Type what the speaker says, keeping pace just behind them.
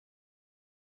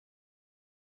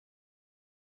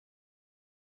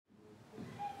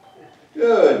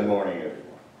Good morning, everyone.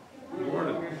 Good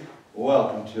morning.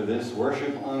 Welcome to this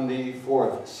worship on the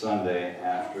fourth Sunday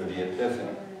after the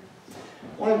Epiphany.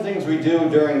 One of the things we do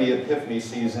during the Epiphany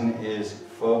season is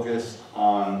focus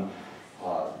on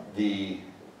the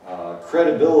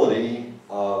credibility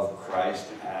of Christ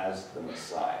as the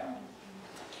Messiah.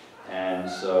 And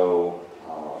so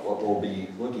what we'll be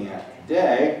looking at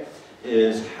today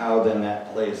is how then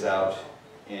that plays out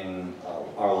in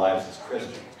our lives as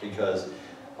Christians. Because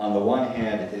on the one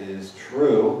hand, it is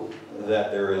true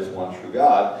that there is one true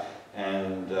God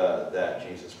and that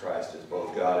Jesus Christ is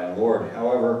both God and Lord.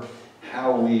 However,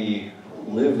 how we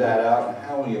live that out and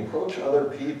how we approach other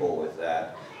people with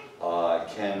that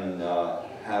can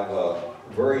have a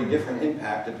very different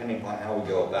impact depending upon how we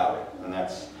go about it. And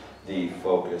that's the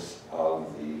focus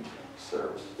of the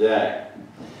service today.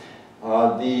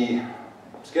 The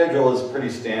schedule is pretty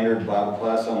standard. Bible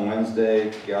class on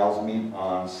Wednesday, gals meet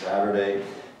on Saturday,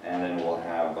 and then we'll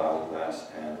have Bible class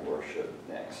and worship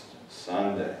next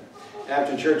Sunday.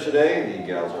 After church today, the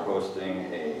gals are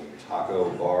hosting a taco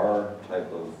bar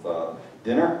type of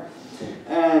dinner,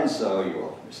 and so you're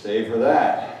welcome to stay for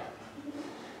that.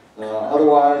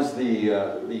 Otherwise,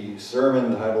 the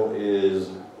sermon title is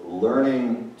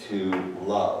Learning to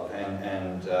Love,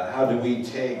 and how do we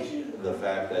take the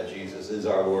fact that Jesus is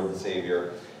our Lord and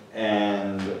Savior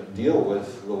and deal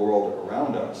with the world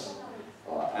around us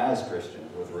as Christians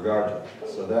with regard to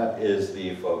it. So that is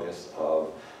the focus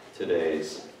of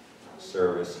today's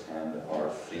service and our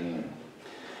theme.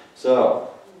 So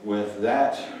with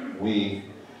that, we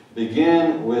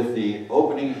begin with the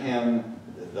opening hymn,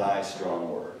 Thy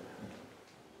Strong Word.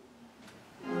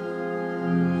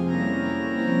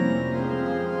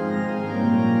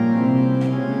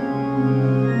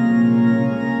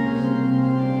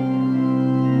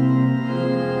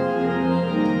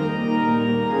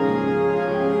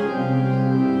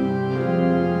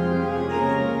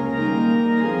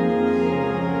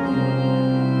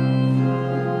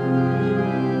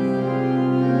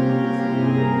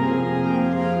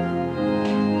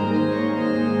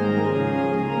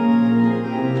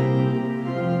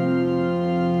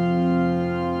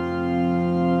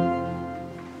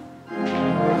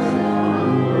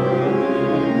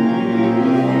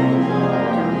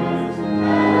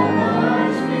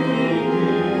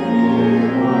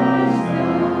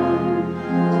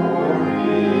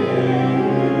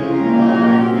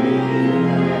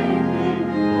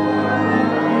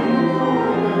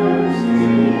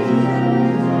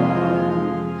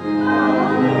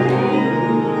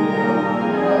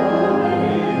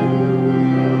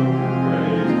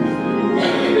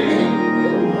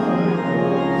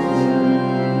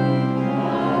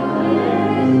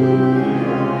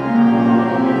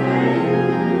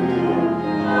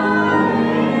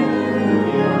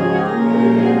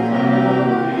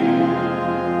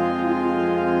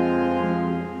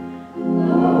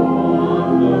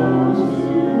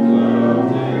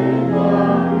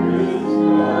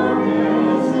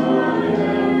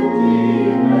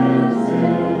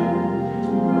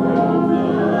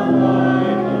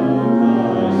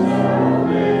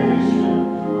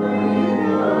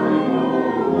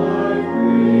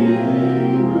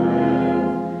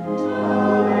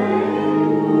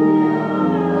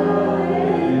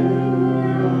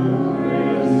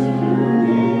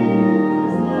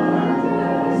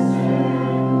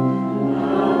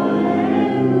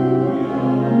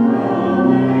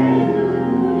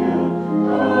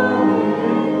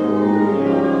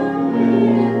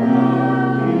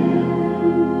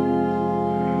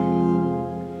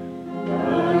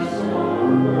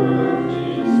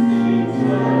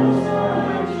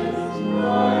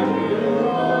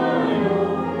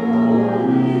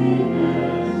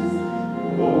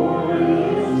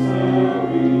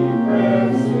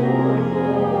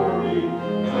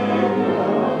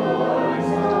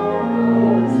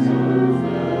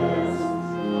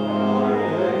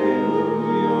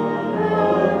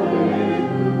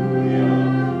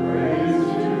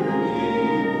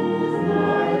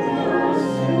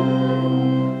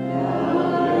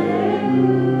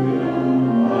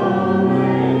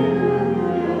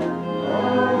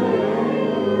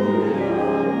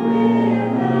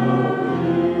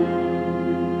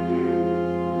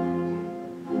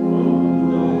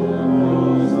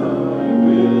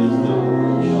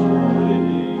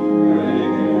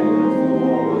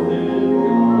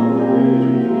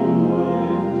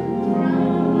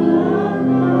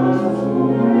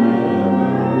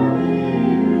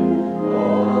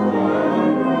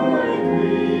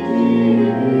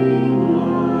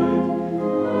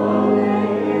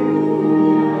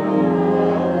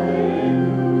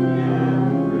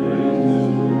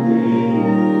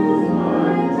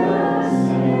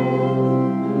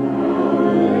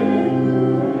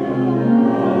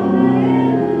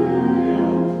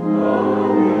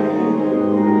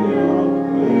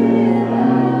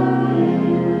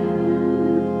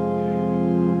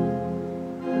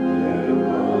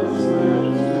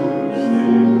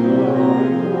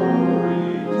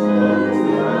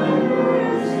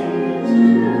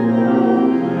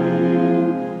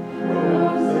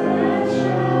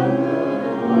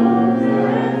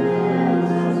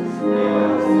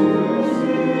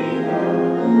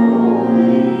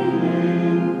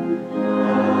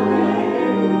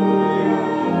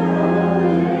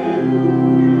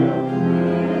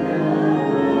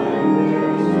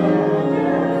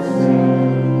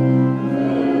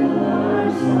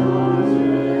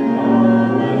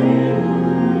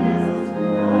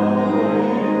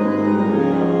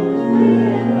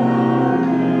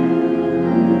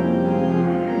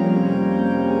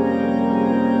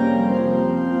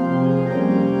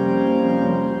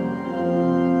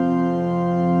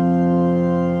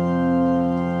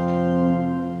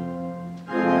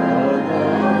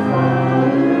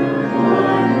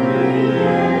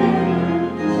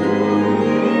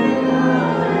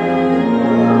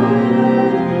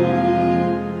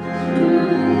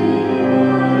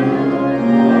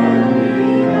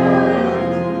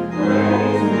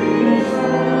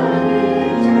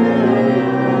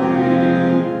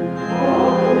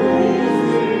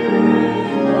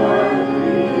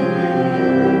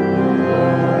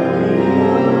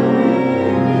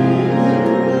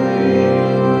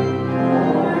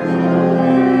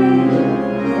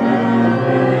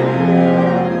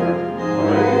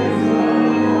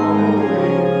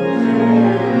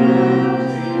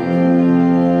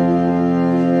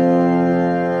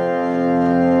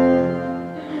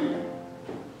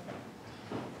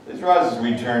 Please rise as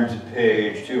we turn to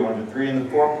page 203 in the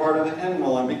fourth part of the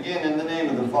hymnal and begin in the name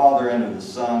of the Father, and of the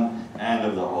Son, and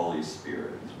of the Holy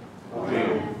Spirit.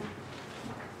 Amen.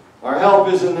 Our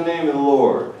help is in the name of the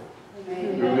Lord. Who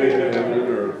made heaven and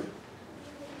earth.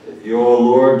 If you, O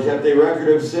Lord, kept a record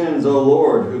of sins, O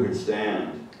Lord, who could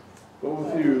stand? But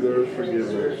with you there is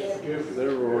forgiveness.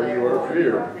 Therefore you are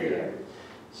feared.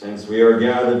 Since we are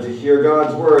gathered to hear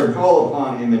God's word, call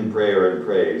upon him in prayer and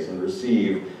praise, and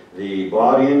receive the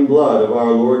body and blood of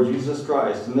our Lord Jesus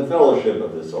Christ in the fellowship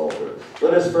of this altar.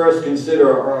 Let us first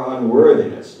consider our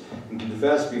unworthiness and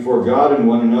confess before God and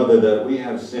one another that we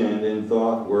have sinned in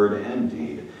thought, word, and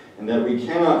deed, and that we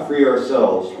cannot free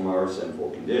ourselves from our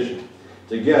sinful condition.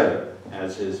 Together,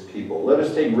 as his people, let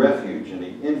us take refuge in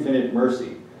the infinite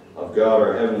mercy of God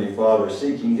our Heavenly Father,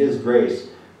 seeking his grace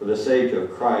for the sake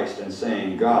of Christ, and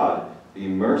saying, God, be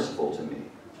merciful to me,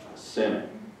 a sinner.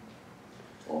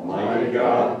 Almighty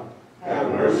God, have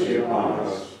mercy upon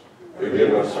us,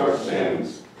 forgive us our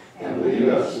sins, and lead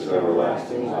us to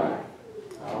everlasting life.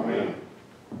 Amen.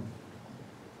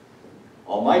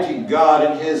 Almighty God,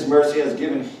 in his mercy, has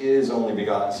given his only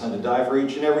begotten Son to die for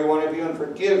each and every one of you, and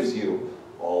forgives you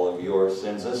all of your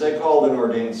sins, as a called and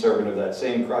ordained servant of that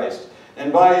same Christ.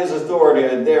 And by his authority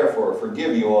I therefore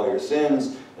forgive you all your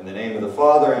sins, in the name of the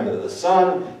Father, and of the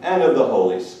Son, and of the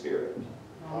Holy Spirit.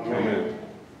 Amen.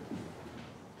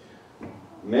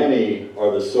 Many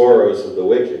are the sorrows of the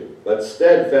wicked, but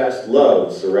steadfast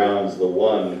love surrounds the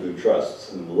one who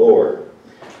trusts in the Lord.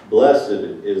 Blessed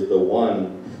is the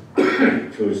one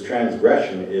whose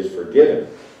transgression is forgiven,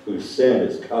 whose sin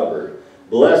is covered.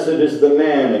 Blessed is the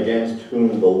man against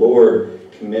whom the Lord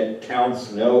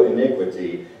counts no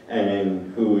iniquity, and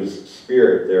in whose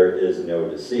spirit there is no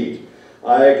deceit.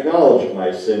 I acknowledged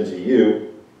my sin to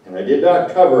you, and I did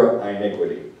not cover up my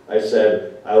iniquity. I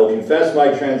said, I will confess my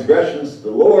transgressions to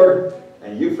the Lord,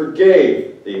 and you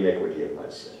forgave the iniquity of my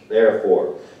sin.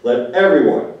 Therefore, let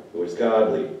everyone who is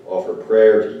godly offer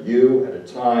prayer to you at a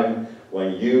time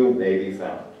when you may be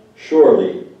found.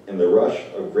 Surely, in the rush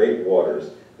of great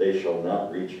waters, they shall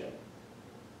not reach him.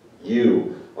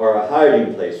 You are a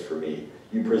hiding place for me.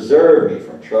 You preserve me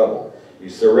from trouble. You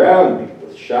surround me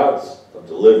with shouts of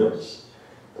deliverance.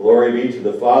 Glory be to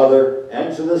the Father,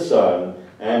 and to the Son,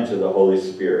 and to the Holy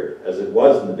Spirit, as it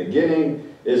was in the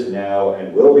beginning, is now,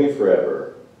 and will be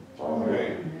forever.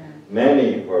 Amen.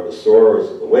 Many are the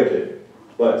sorrows of the wicked,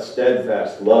 but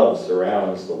steadfast love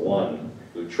surrounds the one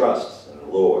who trusts in the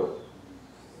Lord.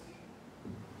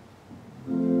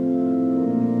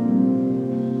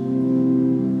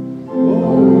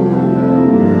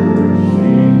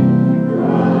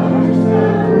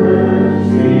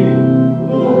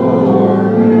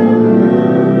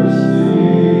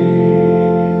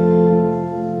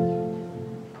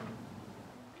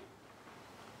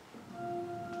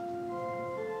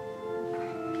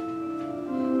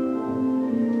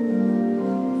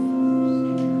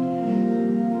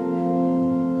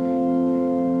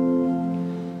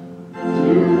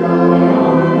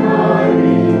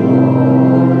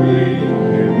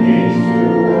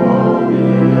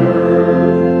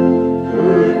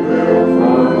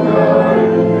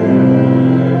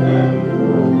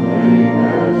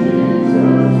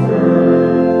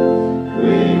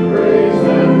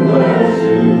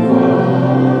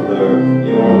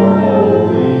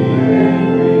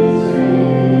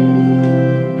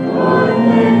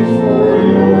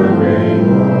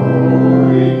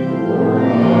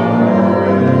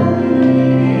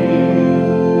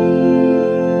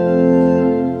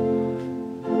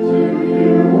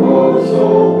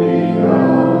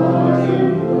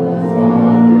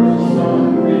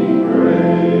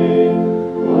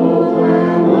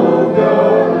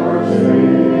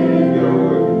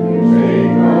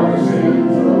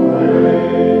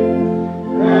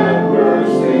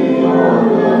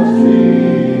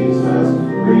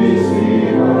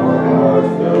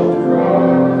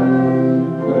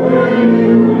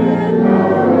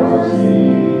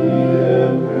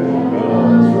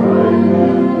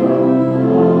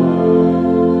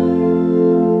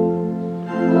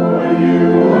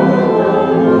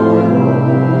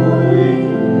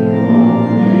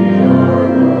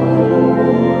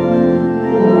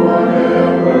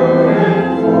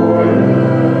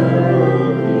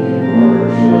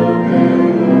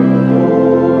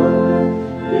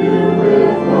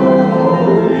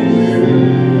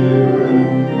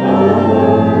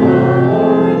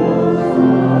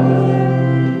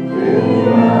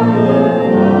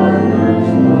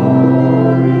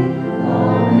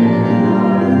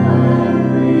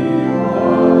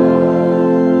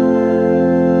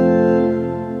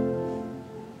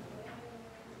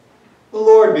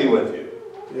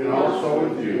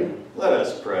 Let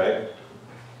us pray.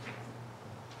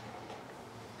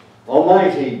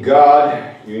 Almighty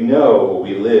God, you know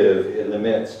we live in the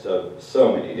midst of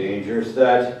so many dangers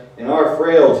that in our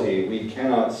frailty we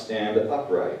cannot stand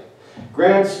upright.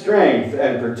 Grant strength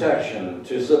and protection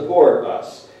to support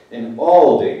us in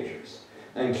all dangers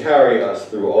and carry us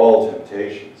through all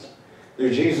temptations.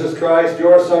 Through Jesus Christ,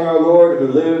 your Son, our Lord, who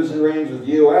lives and reigns with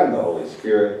you and the Holy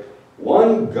Spirit,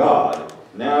 one God,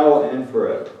 now and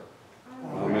forever.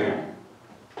 Amen.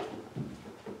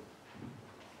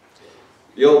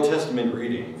 The Old Testament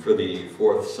reading for the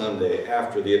fourth Sunday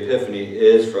after the Epiphany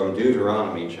is from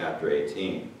Deuteronomy chapter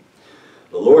 18.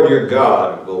 The Lord your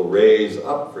God will raise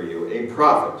up for you a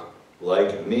prophet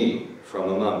like me from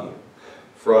among you,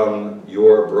 from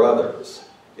your brothers.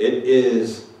 It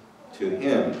is to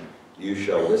him you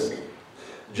shall listen.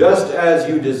 Just as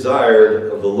you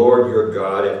desired of the Lord your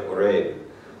God at Horeb,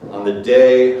 on the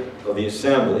day of the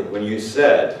assembly, when you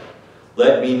said,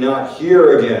 "Let me not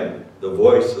hear again the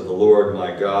voice of the Lord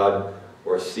my God,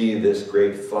 or see this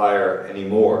great fire any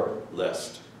more,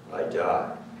 lest I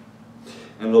die."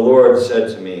 And the Lord said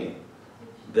to me,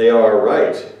 "They are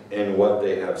right in what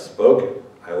they have spoken.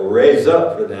 I will raise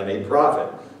up for them a prophet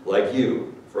like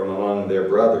you from among their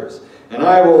brothers, and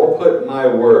I will put my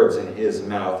words in his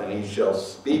mouth, and he shall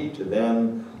speak to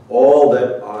them all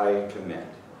that I command.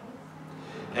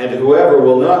 And whoever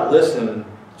will not listen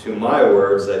to my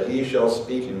words that he shall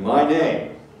speak in my name,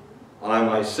 I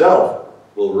myself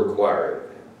will require it of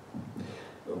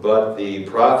him. But the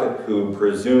prophet who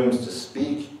presumes to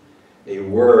speak a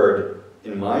word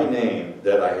in my name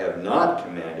that I have not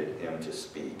commanded him to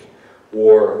speak,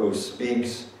 or who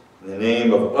speaks in the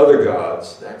name of other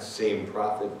gods, that same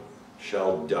prophet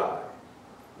shall die."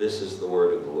 This is the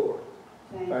word of the Lord.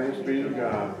 Thanks be to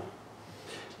God.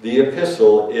 The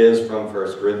epistle is from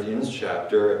 1 Corinthians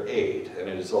chapter 8, and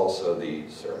it is also the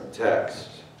sermon text.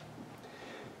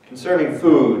 Concerning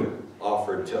food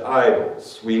offered to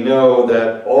idols, we know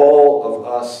that all of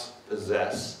us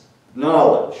possess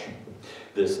knowledge.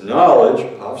 This knowledge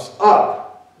puffs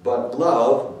up, but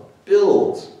love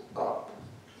builds up.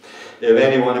 If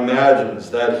anyone imagines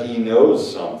that he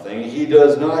knows something, he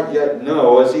does not yet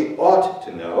know as he ought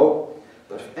to know.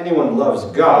 But if anyone loves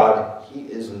God, he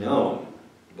is known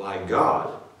by God.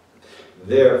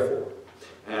 Therefore,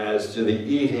 as to the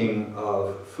eating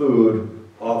of food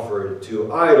offered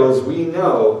to idols, we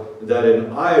know that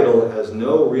an idol has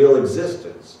no real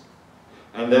existence,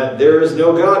 and that there is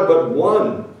no God but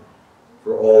one.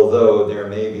 For although there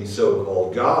may be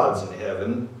so-called gods in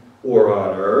heaven or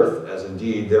on earth, as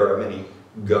indeed there are many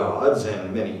gods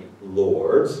and many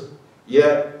lords,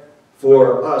 yet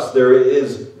for us there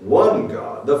is one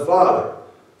God, the Father,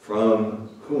 from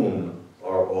whom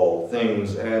are all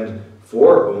things and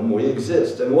for whom we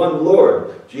exist, and one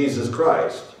Lord, Jesus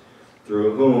Christ,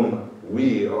 through whom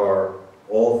we are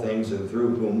all things and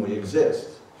through whom we exist.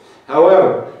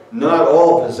 However, not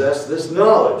all possess this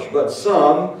knowledge, but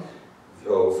some,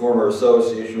 through former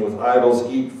association with idols,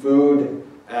 eat food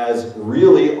as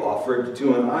really offered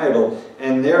to an idol,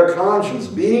 and their conscience,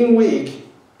 being weak,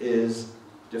 is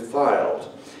defiled.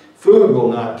 Food will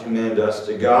not commend us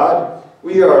to God.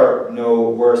 We are no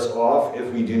worse off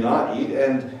if we do not eat,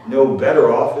 and no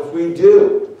better off if we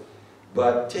do.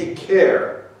 But take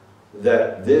care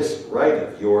that this right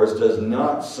of yours does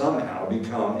not somehow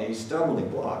become a stumbling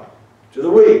block to the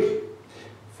weak.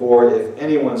 For if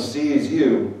anyone sees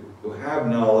you who have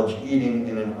knowledge eating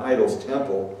in an idol's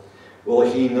temple, will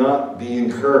he not be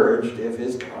encouraged if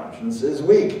his conscience is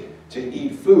weak to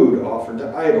eat food offered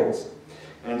to idols?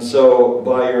 And so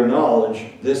by your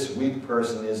knowledge this weak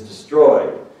person is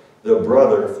destroyed, the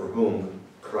brother for whom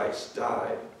Christ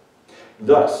died.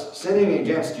 Thus, sinning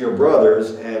against your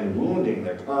brothers and wounding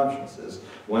their consciences,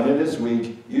 when it is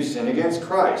weak, you sin against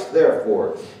Christ.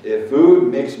 Therefore, if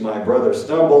food makes my brother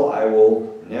stumble, I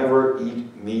will never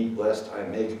eat meat, lest I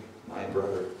make my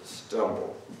brother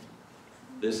stumble.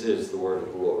 This is the word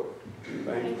of the Lord.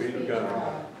 Thanks be to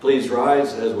God. Please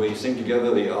rise as we sing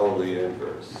together the Alleluia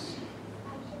verse.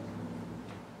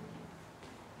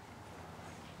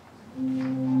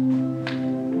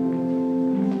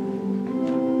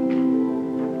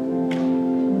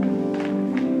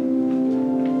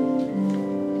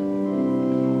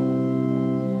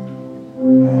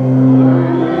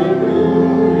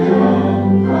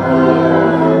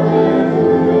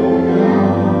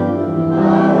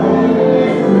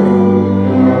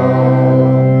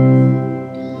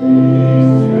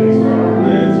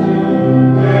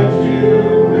 Let's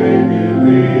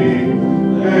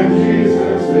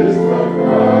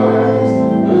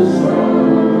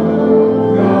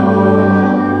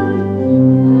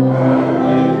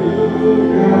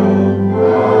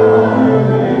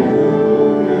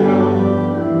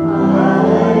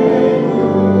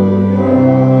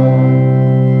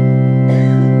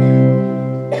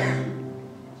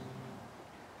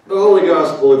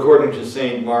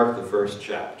the first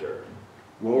chapter.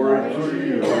 Glory to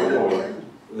you, O Lord.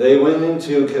 They went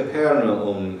into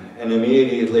Capernaum, and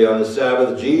immediately on the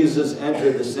Sabbath Jesus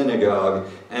entered the synagogue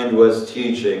and was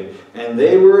teaching. And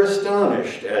they were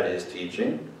astonished at his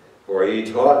teaching, for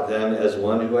he taught them as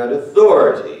one who had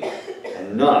authority,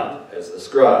 and not as the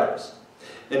scribes.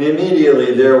 And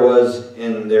immediately there was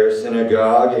in their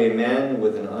synagogue a man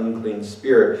with an unclean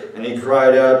spirit, and he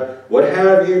cried out, "What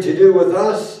have you to do with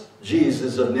us,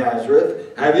 Jesus of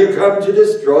Nazareth? Have you come to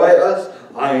destroy us?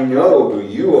 I know who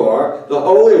you are, the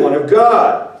Holy One of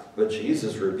God." But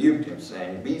Jesus rebuked him,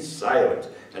 saying, "Be silent,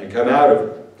 and come out of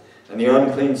him." And the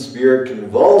unclean spirit,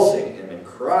 convulsing him and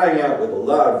crying out with a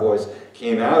loud voice,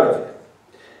 came out of him.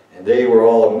 And they were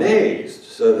all amazed,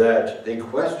 so that they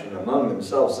questioned among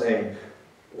themselves, saying,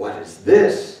 "What is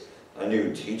this? A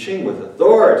new teaching with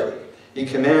authority. He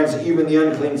commands even the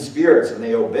unclean spirits, and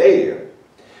they obey him."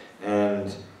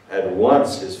 And at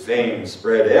once his fame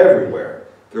spread everywhere,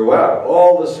 throughout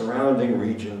all the surrounding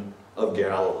region of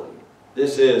Galilee.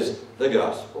 This is the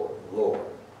gospel of the Lord.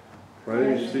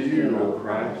 Praise to you, O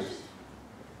Christ.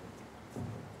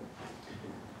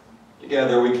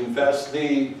 Together we confess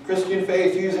the Christian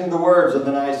faith using the words of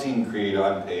the Nicene Creed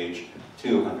on page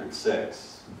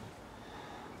 206.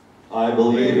 I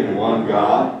believe in one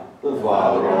God, the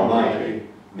Father Almighty,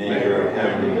 maker of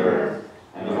heaven and earth,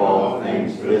 and of all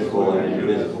things visible and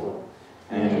invisible,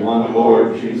 and in one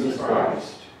Lord Jesus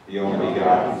Christ, the only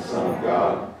begotten Son of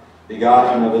God,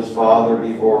 begotten of his Father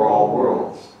before all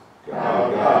worlds, God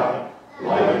of God,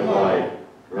 light of light,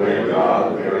 very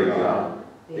God of very God,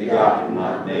 begotten,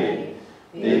 not made,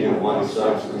 being of one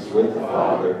substance with the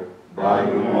Father, by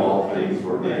whom all things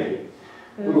were made,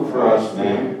 who for us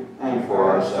men and for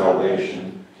our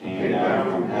salvation came down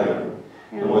from heaven,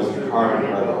 and was incarnate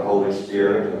by the Holy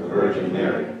Spirit of the Virgin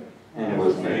Mary, and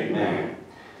was made man,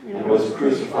 and was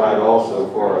crucified also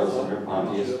for us under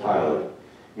Pontius Pilate.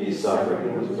 He suffered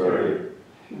and was buried.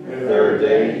 The third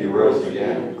day he rose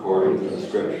again, according to the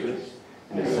Scriptures,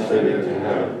 and ascended into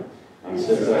heaven, and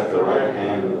sits at the right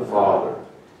hand of the Father.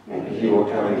 And he will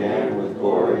come again with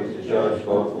glory to judge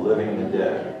both the living and the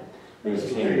dead,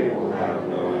 whose kingdom will have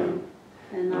no end.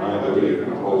 And I believe in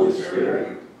the Holy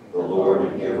Spirit, the Lord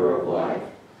and giver of life,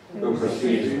 who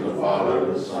proceeds from the Father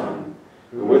and the Son,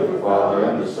 who with the Father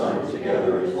and the Son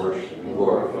together is worshipped and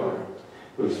glorified,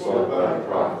 who spoke by the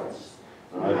prophets.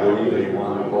 And I believe in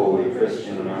one holy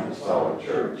Christian and apostolic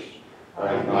church.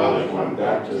 I acknowledge one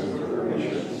baptism for the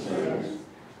remission of sins.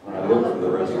 And I look for the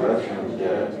resurrection of the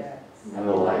dead and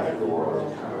the life of the world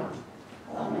to come.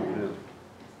 Amen.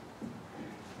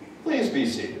 Please be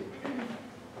seated.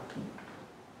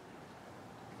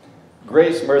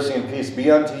 Grace, mercy, and peace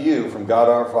be unto you from God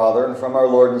our Father and from our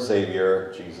Lord and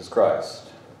Savior, Jesus Christ.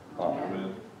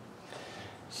 Amen.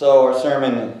 So our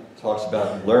sermon talks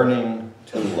about learning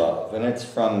to love, and it's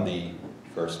from the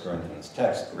 1 Corinthians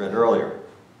text read earlier.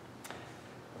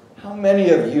 How many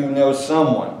of you know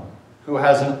someone who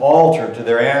has an altar to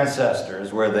their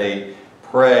ancestors where they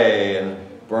pray and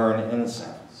burn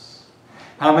incense?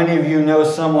 How many of you know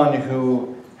someone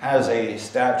who has a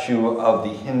statue of the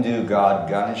Hindu god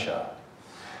Ganesha?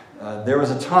 There was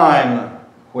a time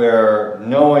where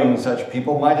knowing such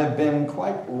people might have been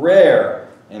quite rare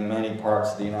in many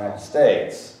parts of the United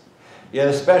States. Yet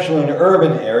especially in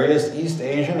urban areas, East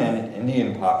Asian and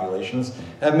Indian populations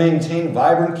have maintained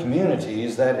vibrant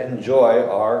communities that enjoy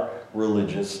our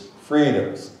religious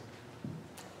freedoms.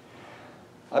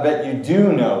 I bet you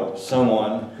do know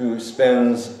someone who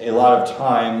spends a lot of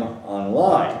time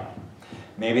online.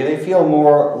 Maybe they feel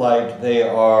more like they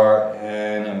are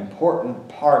an important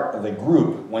part of a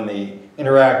group when they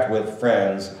interact with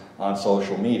friends on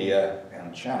social media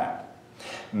and chat.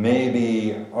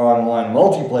 Maybe online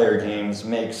multiplayer games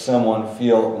make someone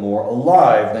feel more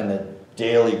alive than the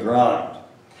daily grind.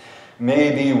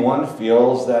 Maybe one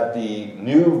feels that the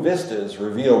new vistas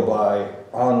revealed by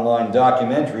online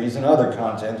documentaries and other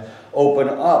content open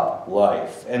up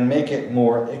life and make it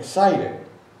more exciting.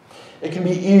 It can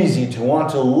be easy to want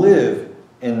to live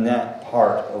in that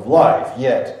part of life,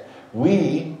 yet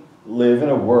we live in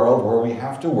a world where we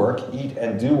have to work, eat,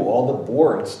 and do all the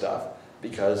boring stuff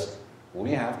because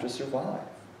we have to survive.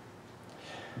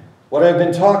 What I've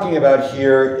been talking about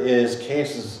here is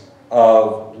cases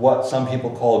of what some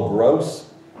people call gross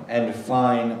and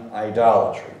fine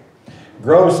idolatry.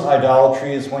 Gross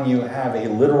idolatry is when you have a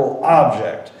literal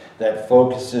object that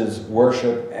focuses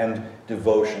worship and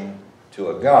devotion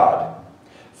to a god.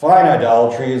 Fine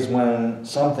idolatry is when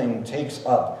something takes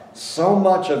up so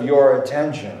much of your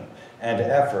attention and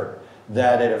effort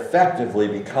that it effectively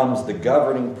becomes the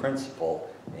governing principle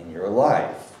in your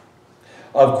life.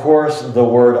 Of course, the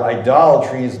word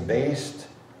idolatry is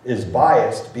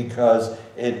biased because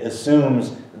it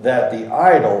assumes that the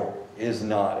idol is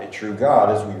not a true God,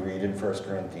 as we read in 1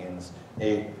 Corinthians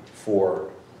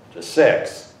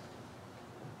 8:4-6.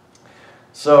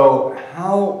 So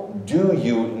how do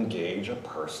you engage a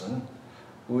person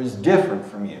who is different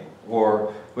from you,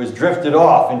 or who has drifted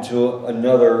off into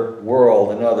another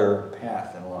world, another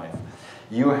path in life?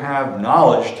 You have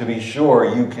knowledge, to be sure.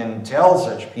 You can tell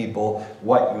such people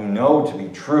what you know to be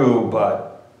true,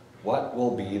 but what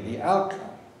will be the outcome?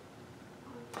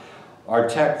 Our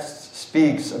text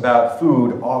speaks about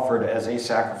food offered as a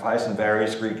sacrifice in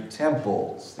various Greek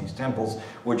temples. These temples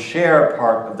would share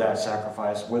part of that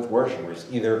sacrifice with worshipers,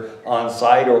 either on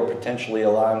site or potentially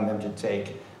allowing them to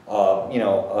take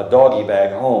a doggy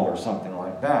bag home or something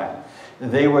like that.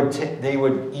 They would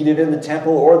eat it in the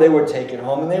temple, or they would take it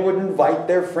home, and they would invite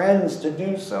their friends to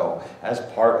do so as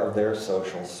part of their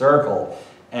social circle.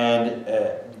 And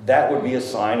that would be a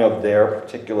sign of their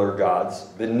particular god's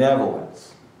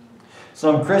benevolence.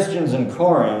 Some Christians in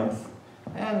Corinth,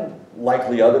 and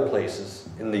likely other places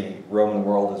in the Roman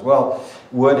world as well,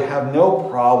 would have no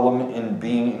problem in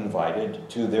being invited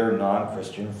to their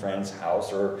non-Christian friend's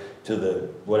house or to the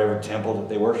whatever temple that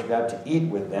they worship at to eat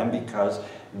with them, because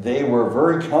they were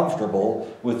very comfortable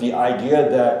with the idea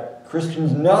that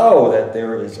Christians know that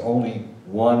there is only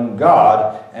one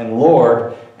God and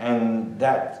Lord, and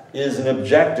that is an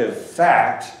objective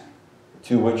fact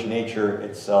to which nature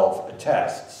itself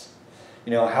attests.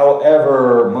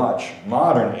 However much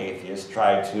modern atheists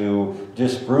try to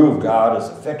disprove God as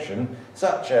a fiction,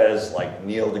 such as like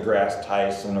Neil deGrasse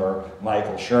Tyson or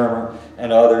Michael Shermer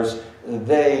and others,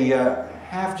 they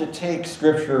have to take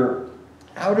Scripture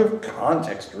out of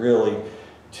context, really,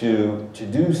 to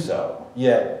do so.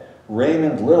 Yet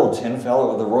Raymond Littleton,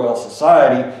 fellow of the Royal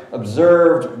Society,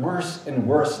 observed worse and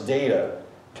worse data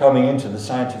coming into the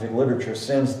scientific literature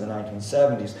since the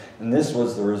 1970s, and this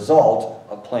was the result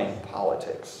of playing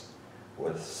politics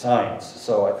with science.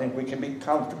 So I think we can be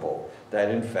comfortable that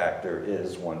in fact there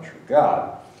is one true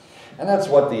God. And that's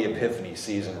what the Epiphany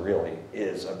season really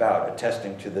is about,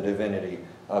 attesting to the divinity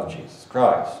of Jesus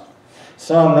Christ.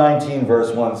 Psalm 19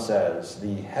 verse 1 says,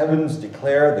 "The heavens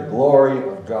declare the glory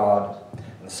of God,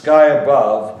 and the sky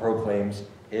above proclaims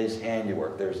his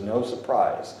handiwork." There's no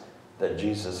surprise that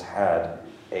Jesus had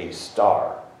a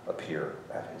star appear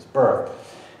at his birth.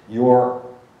 Your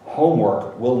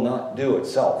homework will not do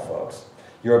itself, folks.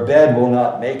 Your bed will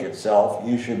not make itself.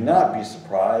 You should not be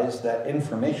surprised that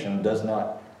information does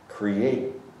not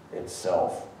create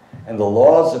itself. And the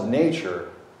laws of nature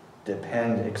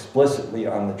depend explicitly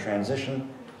on the transition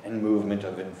and movement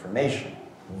of information.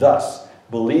 Thus,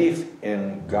 belief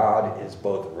in God is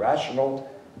both rational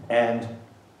and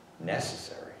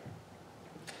necessary.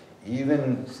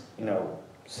 Even,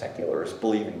 secularists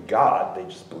believe in God, they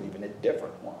just believe in a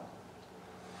different one.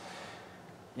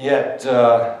 Yet,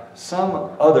 some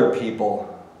other people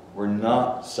were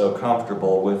not so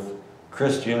comfortable with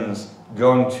Christians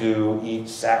going to eat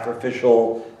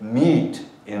sacrificial meat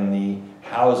in the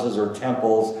houses or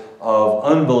temples of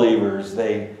unbelievers.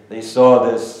 They saw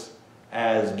this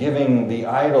as giving the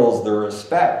idols the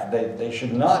respect they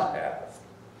should not have.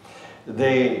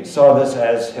 They saw this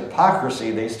as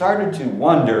hypocrisy. They started to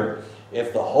wonder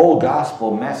if the whole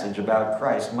gospel message about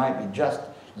Christ might be just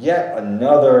yet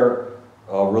another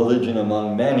religion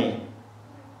among many,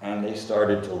 and they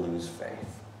started to lose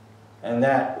faith. And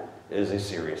that is a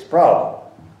serious problem.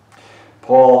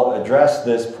 Paul addressed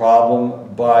this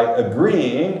problem by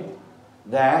agreeing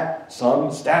that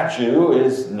some statue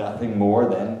is nothing more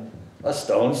than a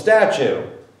stone statue.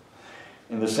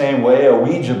 In the same way, a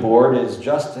Ouija board is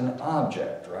just an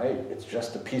object, right? It's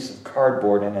just a piece of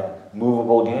cardboard and a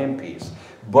movable game piece.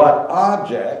 But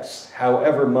objects,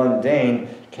 however mundane,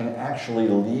 can actually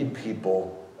lead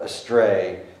people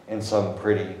astray in some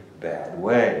pretty bad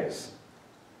ways.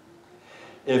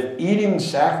 If eating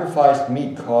sacrificed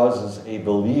meat causes a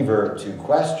believer to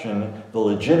question the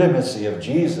legitimacy of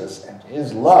Jesus and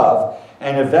his love,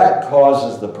 and if that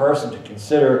causes the person to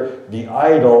consider the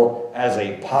idol as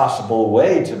a possible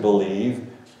way to believe,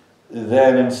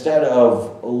 then instead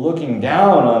of looking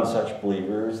down on such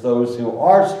believers, those who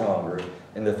are stronger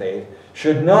in the faith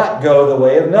should not go the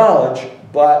way of knowledge,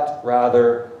 but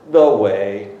rather the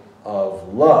way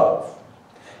of love.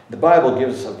 The Bible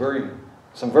gives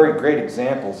some very great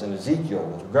examples in Ezekiel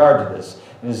with regard to this.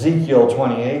 In Ezekiel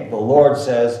 28, the Lord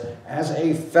says, "As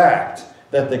a fact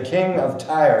that the king of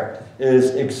Tyre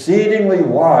is exceedingly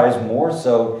wise, more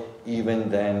so even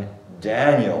than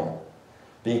Daniel.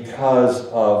 Because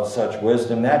of such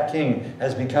wisdom, that king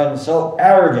has become so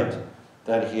arrogant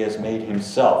that he has made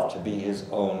himself to be his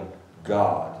own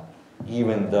God,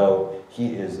 even though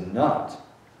he is not.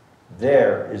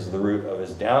 There is the root of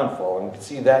his downfall. And we can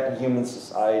see that in human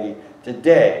society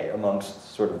today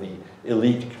amongst sort of the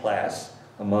elite class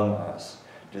among us.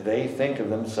 Do they think of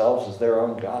themselves as their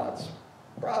own gods?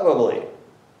 Probably.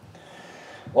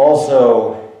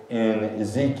 Also, in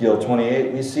Ezekiel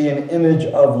 28, we see an image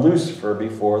of Lucifer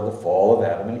before the fall of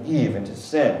Adam and Eve into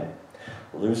sin.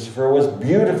 Lucifer was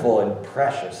beautiful and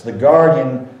precious, the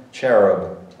guardian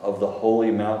cherub of the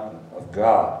holy mountain of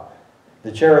God.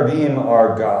 The cherubim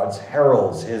are God's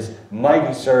heralds, his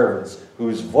mighty servants,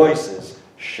 whose voices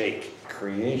shake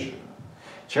creation.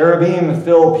 Cherubim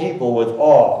fill people with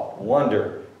awe,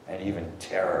 wonder, and even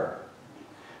terror.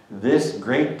 This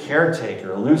great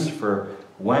caretaker, Lucifer,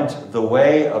 went the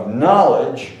way of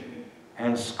knowledge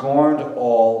and scorned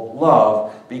all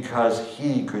love because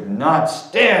he could not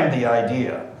stand the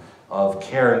idea of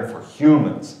caring for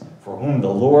humans, for whom the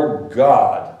Lord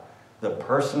God, the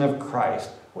person of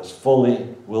Christ, was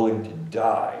fully willing to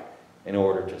die in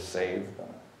order to save them.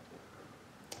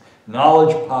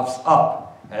 Knowledge puffs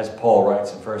up, as Paul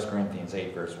writes in 1 Corinthians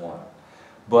 8, verse 1.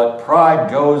 But pride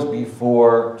goes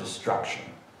before destruction,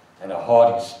 and a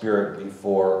haughty spirit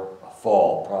before a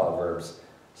fall. Proverbs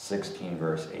 16,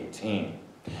 verse 18.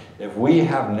 If we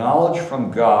have knowledge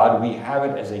from God, we have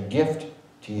it as a gift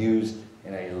to use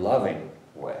in a loving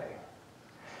way.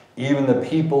 Even the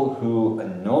people who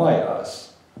annoy us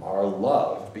are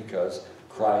loved because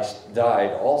Christ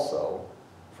died also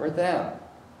for them.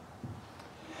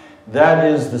 That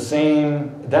is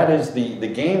the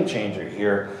game changer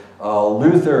here.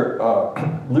 Lucifer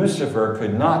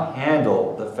could not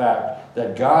handle the fact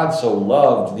that God so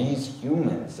loved these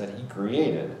humans that he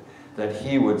created, that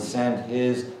he would send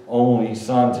his only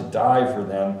son to die for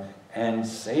them and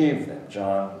save them.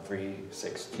 John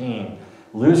 3:16.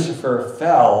 Lucifer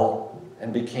fell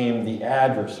and became the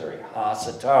adversary,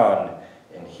 Ha-Satan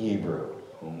in Hebrew,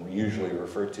 whom we usually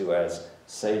refer to as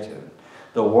Satan,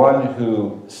 the one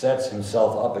who sets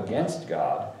himself up against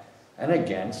God and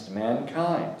against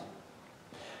mankind.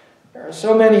 There are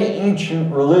so many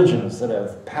ancient religions that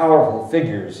have powerful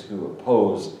figures who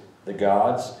oppose the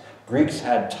gods. Greeks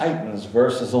had Titans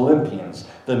versus Olympians.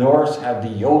 The Norse had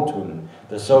the Jotun,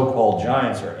 the so-called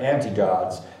giants or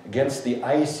anti-gods, against the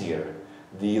Aesir,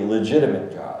 the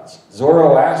legitimate gods.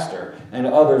 Zoroaster and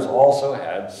others also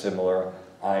had similar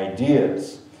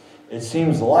ideas. It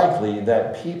seems likely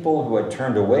that people who had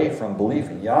turned away from belief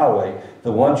in Yahweh,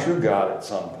 the one true God at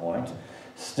some point,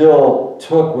 still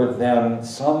took with them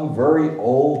some very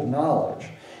old knowledge.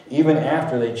 Even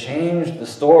after they changed the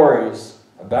stories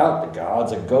about the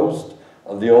gods, a ghost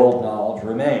of the old knowledge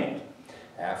remained.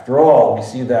 After all, we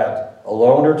see that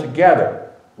alone or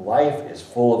together, life is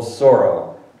full of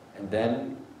sorrow, and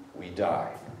then we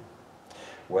die,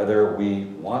 whether we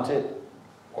want it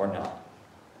or not.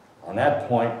 On that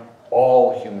point,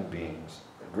 all human beings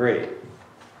agree.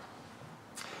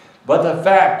 But the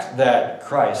fact that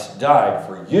Christ died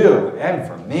for you and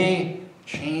for me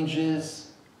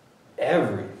changes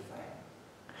everything.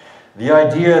 The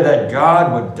idea that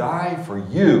God would die for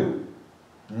you,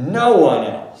 no one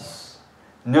else,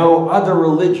 no other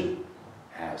religion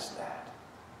has that.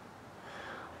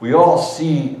 We all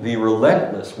see the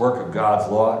relentless work of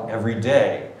God's law every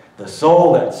day. The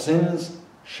soul that sins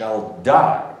shall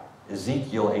die.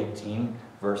 Ezekiel 18,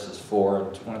 verses 4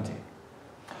 and 20.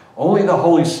 Only the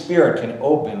Holy Spirit can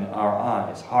open our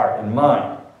eyes, heart, and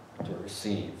mind to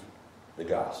receive the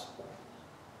gospel.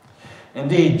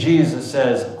 Indeed, Jesus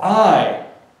says, I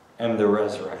am the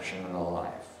resurrection and the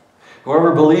life.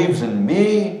 Whoever believes in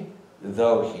me,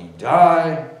 though he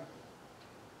die,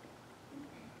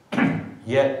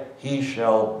 yet he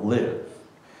shall live.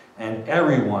 And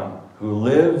everyone who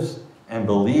lives and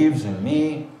believes in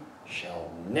me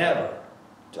shall never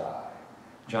die.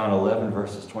 John 11,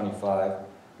 verses 25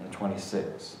 and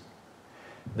 26.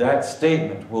 That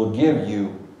statement will give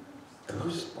you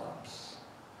goosebumps.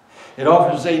 It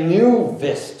offers a new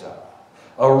vista,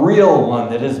 a real one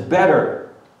that is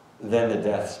better than the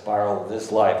death spiral of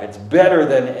this life. It's better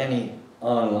than any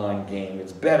online game.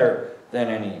 It's better than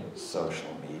any social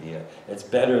media. It's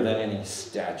better than any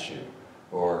statue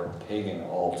or pagan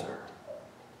altar.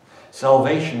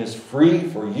 Salvation is free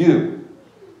for you.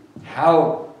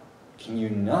 How can you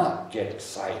not get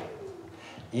excited?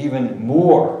 Even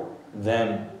more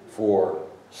than for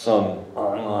some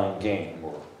online game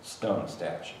or stone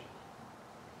statue.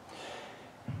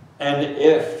 And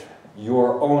if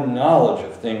your own knowledge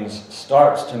of things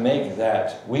starts to make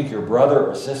that weaker brother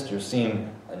or sister seem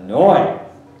annoying,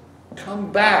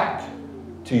 come back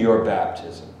to your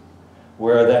baptism,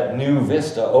 where that new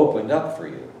vista opened up for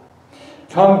you.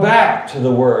 Come back to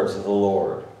the words of the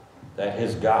Lord, that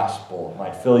his gospel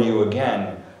might fill you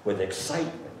again with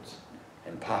excitement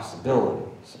and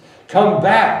possibilities. Come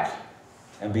back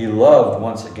and be loved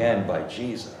once again by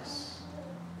Jesus,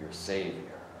 your Savior.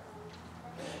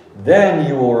 Then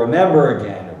you will remember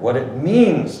again what it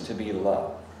means to be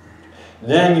loved.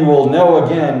 Then you will know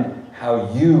again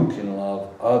how you can love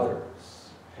others.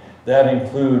 That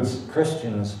includes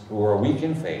Christians who are weak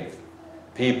in faith,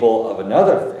 people of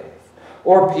another faith,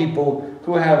 or people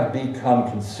who have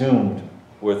become consumed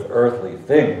with earthly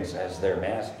things as their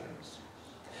masters.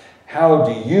 How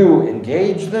do you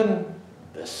engage them?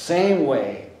 The same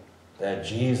way that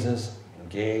Jesus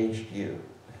engaged you.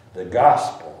 The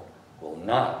gospel will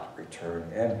not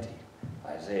return empty.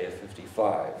 Isaiah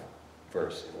 55,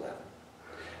 verse 11.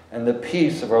 And the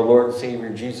peace of our Lord and Savior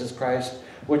Jesus Christ,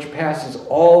 which passes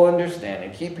all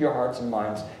understanding, keep your hearts and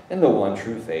minds in the one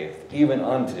true faith, even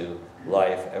unto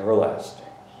life everlasting.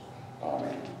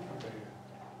 Amen.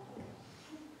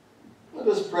 Let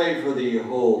us pray for the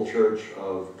whole church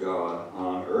of God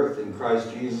on earth in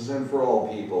Christ Jesus and for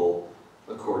all people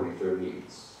according to their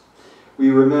needs. We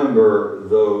remember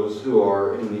those who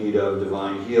are in need of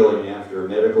divine healing after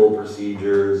medical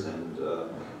procedures and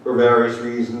for various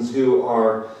reasons, who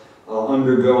are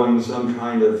undergoing some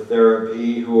kind of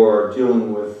therapy, who are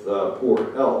dealing with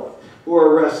poor health, who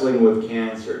are wrestling with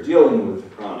cancer, dealing with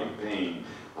chronic pain,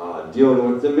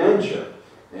 dealing with dementia,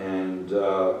 and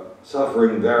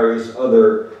suffering various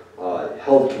other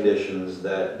health conditions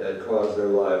that cause their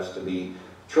lives to be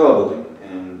troubling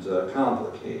and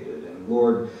complicated. And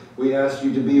Lord, we ask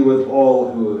you to be with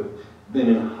all who have been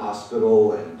in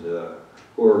hospital and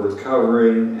who are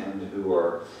recovering and who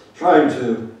are trying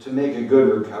to make a good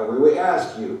recovery. We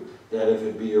ask you that if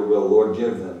it be your will, Lord,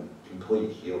 give them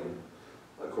complete healing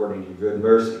according to your good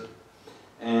mercy.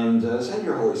 And send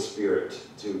your Holy Spirit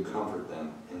to comfort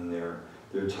them in their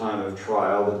time of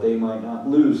trial, that they might not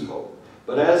lose hope.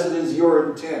 But as it is your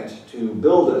intent to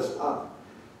build us up,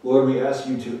 Lord, we ask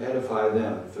you to edify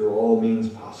them through all means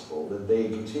possible, that they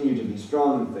continue to be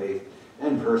strong in faith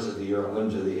and persevere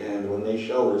unto the end, when they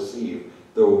shall receive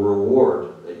the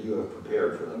reward that you have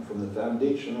prepared for them from the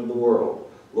foundation of the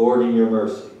world. Lord, in your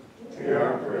mercy,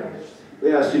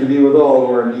 we ask you to be with all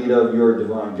who are in need of your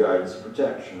divine guidance and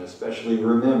protection. Especially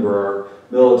remember our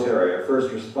military, our first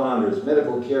responders,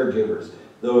 medical caregivers,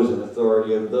 those in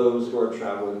authority, and those who are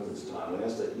traveling at this time. We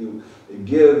ask that you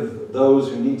give those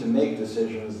who need to make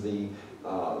decisions the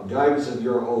guidance of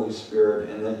your Holy Spirit,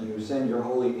 and that you send your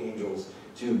holy angels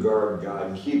to guard, guide,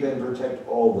 and keep and protect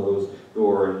all those who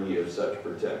are in need of such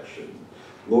protection.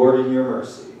 Lord, in your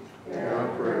mercy.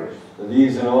 For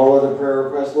these and all other prayer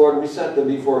requests, Lord, we set them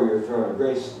before your throne of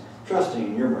grace, trusting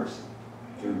in your mercy.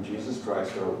 Through Jesus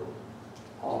Christ our Lord.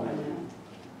 Amen.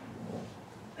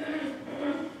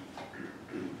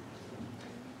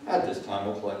 At this time,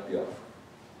 we'll collect the offering.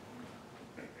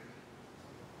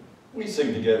 We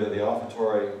sing together the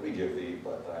offertory, we give thee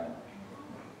but thine own.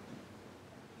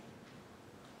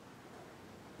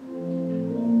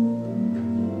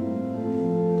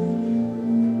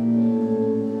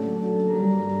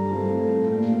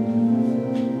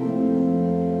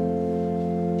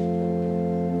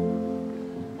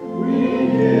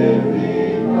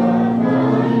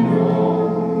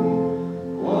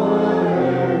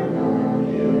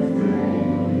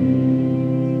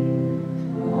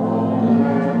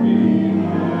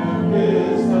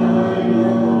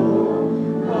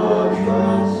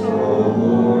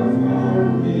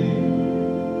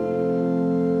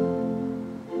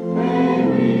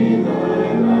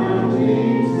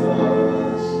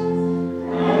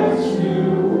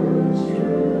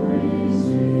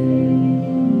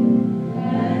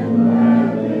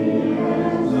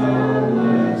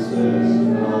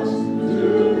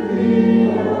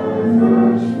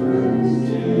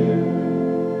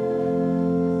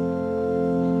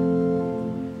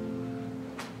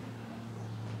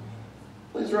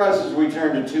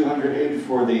 Turn to 280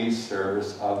 for the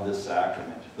service of the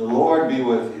sacrament. The Lord be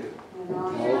with you. And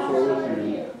also with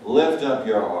you. Lift up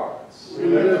your hearts. We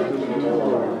lift them to the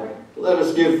Lord. Let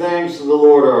us give thanks to the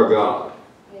Lord our God.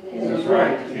 It is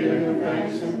right to give him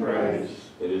thanks and praise.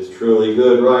 It is truly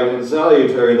good, right, and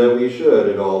salutary that we should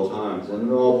at all times and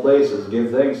in all places give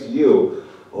thanks to you,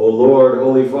 O Lord,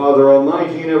 Holy Father,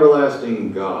 Almighty and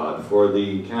everlasting God, for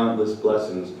the countless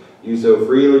blessings you so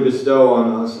freely bestow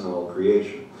on us and all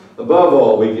creation. Above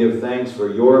all, we give thanks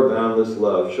for your boundless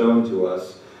love shown to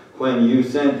us when you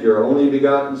sent your only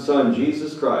begotten Son,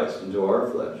 Jesus Christ, into our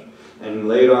flesh, and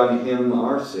laid on him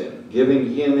our sin,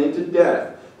 giving him into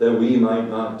death, that we might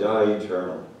not die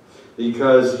eternally.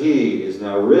 because he is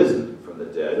now risen from the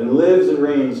dead and lives and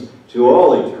reigns to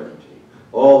all eternity.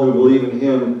 All who believe in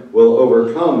him will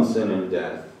overcome sin and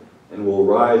death and will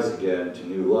rise again to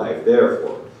new life.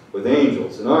 Therefore, with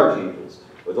angels and archangels,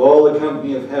 with all the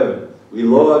company of heaven, we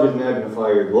laud and magnify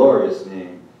your glorious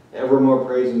name, evermore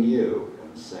praising you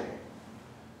and saying,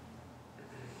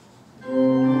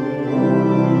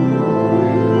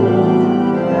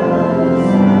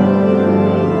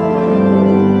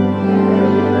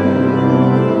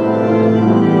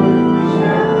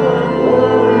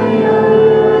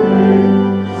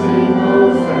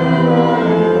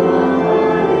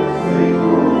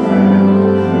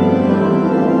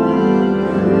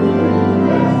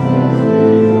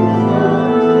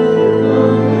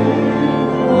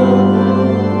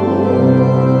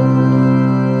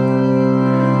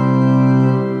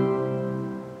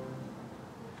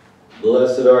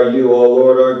 Blessed are you, O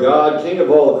Lord our God, King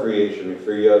of all creation,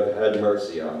 for you have had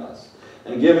mercy on us,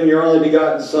 and given your only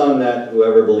begotten Son, that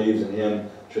whoever believes in him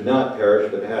should not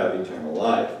perish but have eternal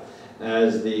life.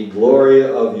 As the glory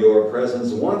of your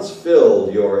presence once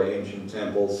filled your ancient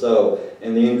temple, so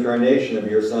in the incarnation of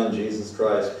your Son, Jesus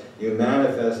Christ, you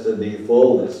manifested the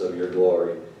fullness of your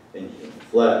glory in human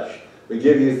flesh. We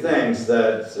give you thanks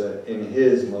that in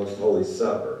his most holy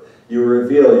supper you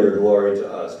reveal your glory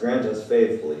to us. Grant us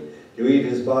faithfully to eat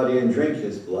his body and drink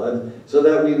his blood, so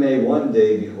that we may one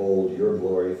day behold your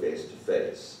glory face to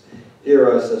face.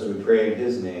 Hear us as we pray in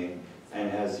his name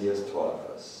and as he has taught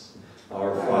us.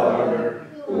 Our Father,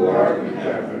 who art in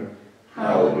heaven,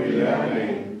 hallowed be thy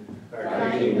name.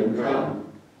 Thy kingdom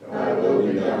come, thy will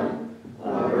be done,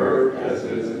 on earth as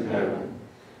it is in heaven.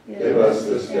 Give us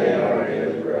this day our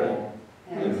daily bread,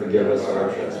 and forgive us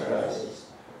our trespasses,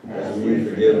 as we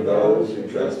forgive those who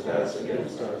trespass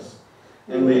against us.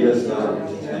 And lead us not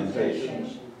into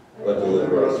temptation, but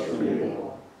deliver us from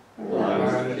evil. Thine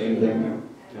is the kingdom,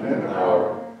 and the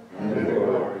power, and the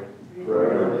glory,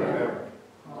 forever and ever.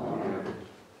 Amen.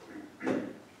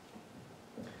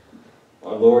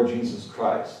 Our Lord Jesus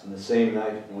Christ, in the same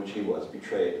night in which he was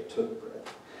betrayed, took bread.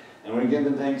 And when he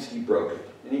gave thanks, he broke it.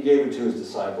 And he gave it to his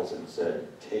disciples and said,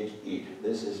 Take, eat.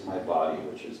 This is my body,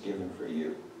 which is given for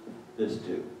you. This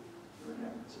do in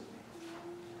remembrance of me.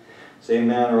 Same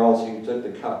manner also he took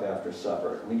the cup after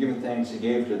supper. And giving thanks, he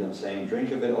gave to them, saying,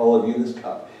 Drink of it, all of you. This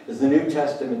cup is the New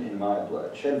Testament in my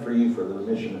blood, shed for you for the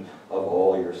remission of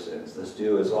all your sins. This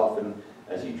do as often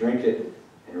as you drink it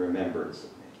in remembrance of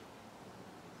me.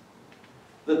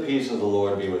 The peace of the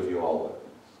Lord be with you always.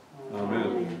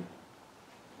 Amen.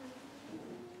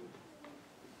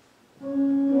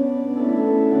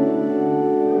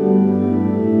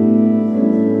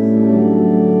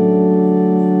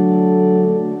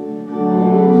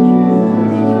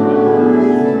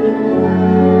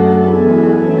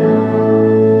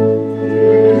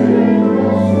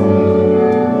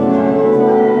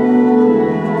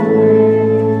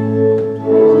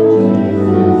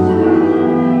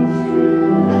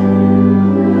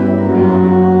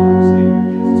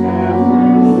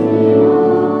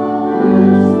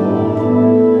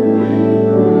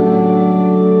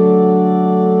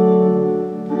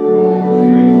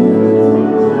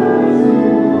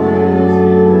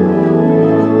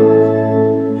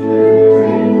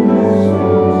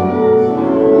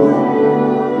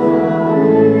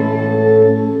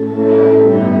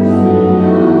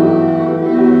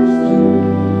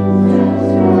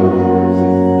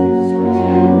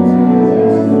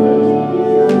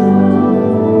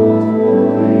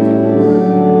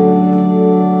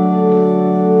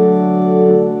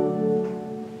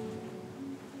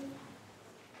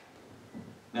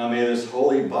 Now may this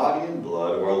holy body and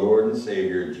blood of our Lord and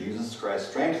Savior, Jesus Christ,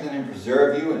 strengthen and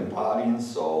preserve you in body and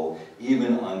soul,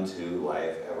 even unto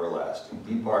life everlasting.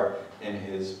 Depart in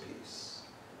his peace.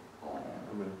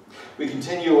 Amen. We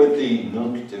continue with the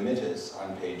Nunc Dimittis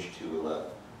on page 211.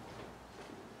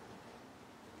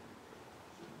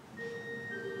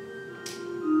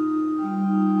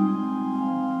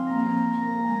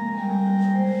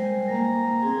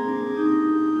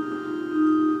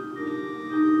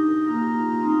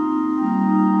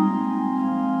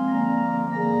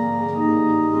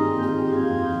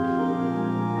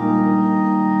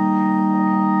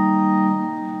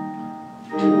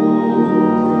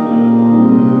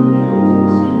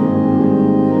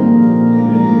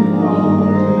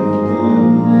 Amen.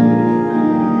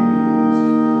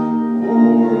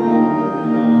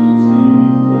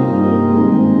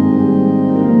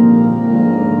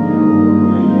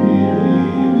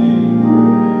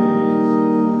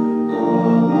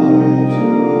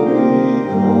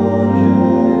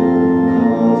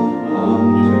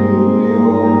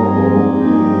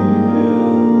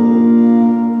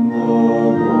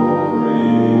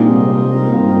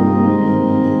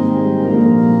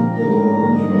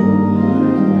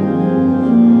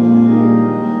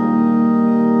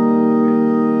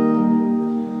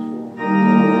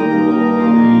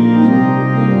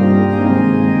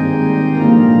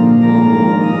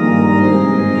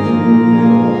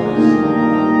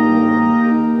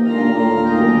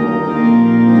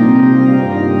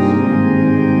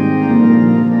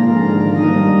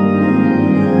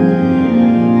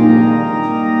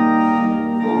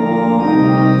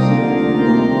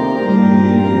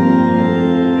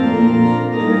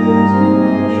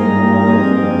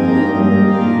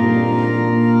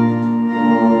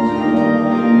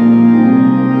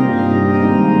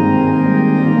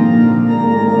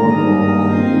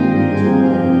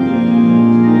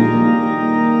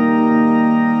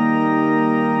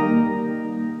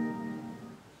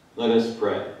 Let us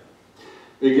pray.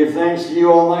 We give thanks to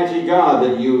you, Almighty God,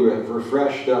 that you have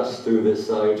refreshed us through this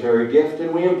salutary gift,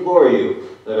 and we implore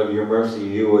you that of your mercy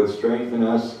you would strengthen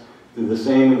us through the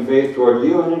same in faith toward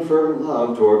you and in fervent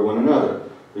love toward one another.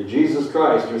 Through Jesus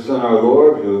Christ, your Son, our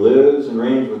Lord, who lives and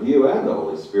reigns with you and the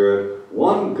Holy Spirit,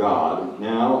 one God,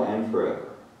 now and forever.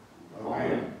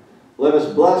 Amen. Let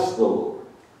us bless the Lord.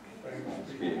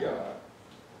 Thanks be to God.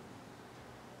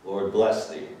 Lord, bless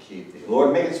thee and keep thee.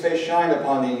 Lord, make his face shine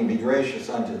upon thee and be gracious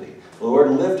unto thee.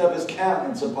 Lord, lift up his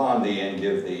countenance upon thee and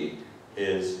give thee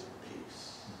his